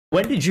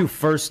When did you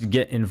first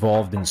get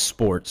involved in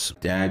sports?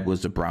 Dad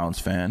was a Browns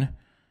fan,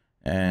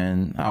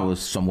 and I was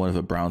somewhat of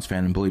a Browns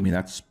fan. And believe me,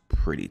 that's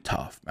pretty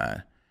tough,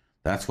 man.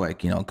 That's like,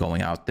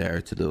 going out there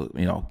to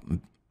the,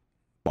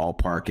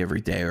 ballpark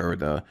every day or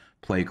the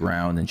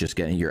playground and just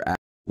getting your ass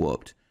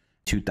whooped.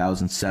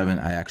 2007,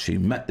 I actually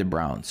met the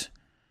Browns,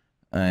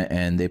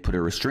 and they put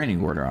a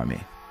restraining order on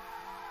me.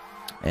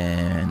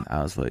 And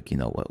I was like,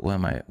 what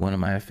am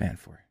I a fan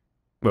for?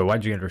 Wait,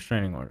 why'd you get a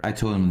restraining order? I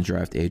told him to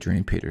draft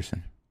Adrian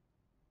Peterson.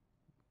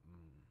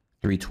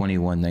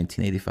 321,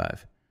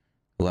 1985.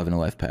 11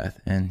 life path.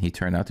 And he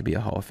turned out to be a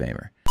Hall of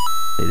Famer.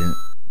 They didn't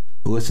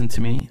listen to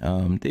me.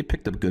 They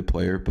picked up a good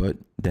player, but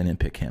they didn't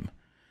pick him.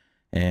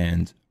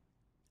 And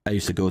I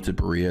used to go to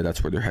Berea.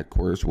 That's where their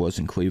headquarters was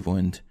in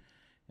Cleveland.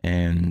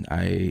 And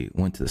I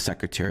went to the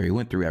secretary,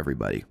 went through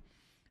everybody.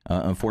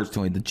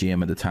 Unfortunately, the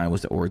GM at the time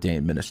was the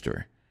ordained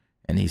minister,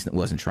 and he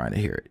wasn't trying to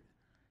hear it.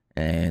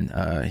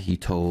 And he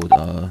told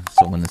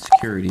someone in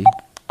security,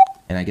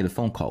 and I get a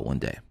phone call one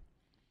day.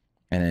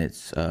 And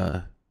it's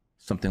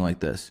something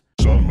like this.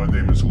 Son, my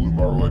name is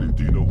Numerology.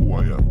 Do you know who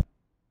I am? I'm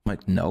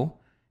like, no.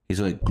 He's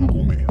like,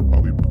 Google me.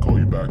 I'll call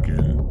you back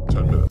in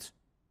 10 minutes.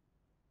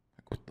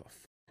 Like, what the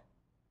f?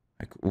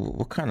 Like,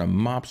 what kind of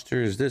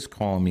mobster is this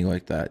calling me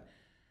like that?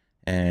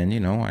 And,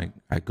 I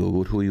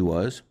Googled who he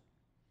was.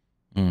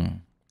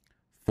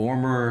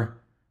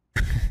 Former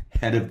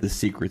head of the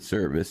Secret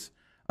Service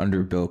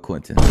under Bill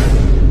Clinton.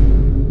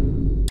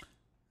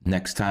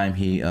 Next time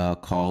he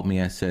called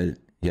me, I said,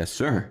 yes,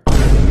 sir.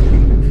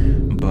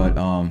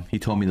 But he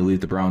told me to leave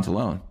the Browns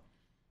alone.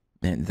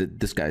 And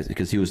this guy's,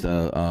 because he was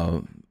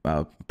the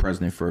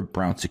president for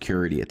Brown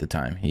Security at the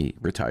time. He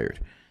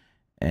retired.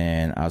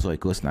 And I was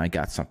like, listen, I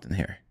got something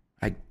here.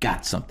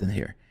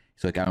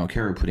 He's like, I don't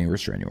care, we're putting a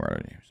restraining order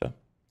on you. So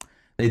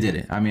they did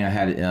it. I mean, I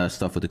had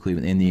stuff with the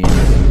Cleveland Indians,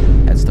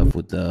 had stuff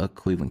with the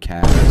Cleveland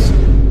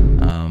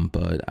Cavs,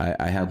 but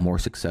I have more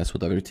success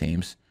with other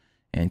teams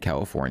in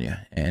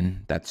California,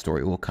 and that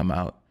story will come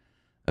out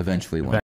eventually.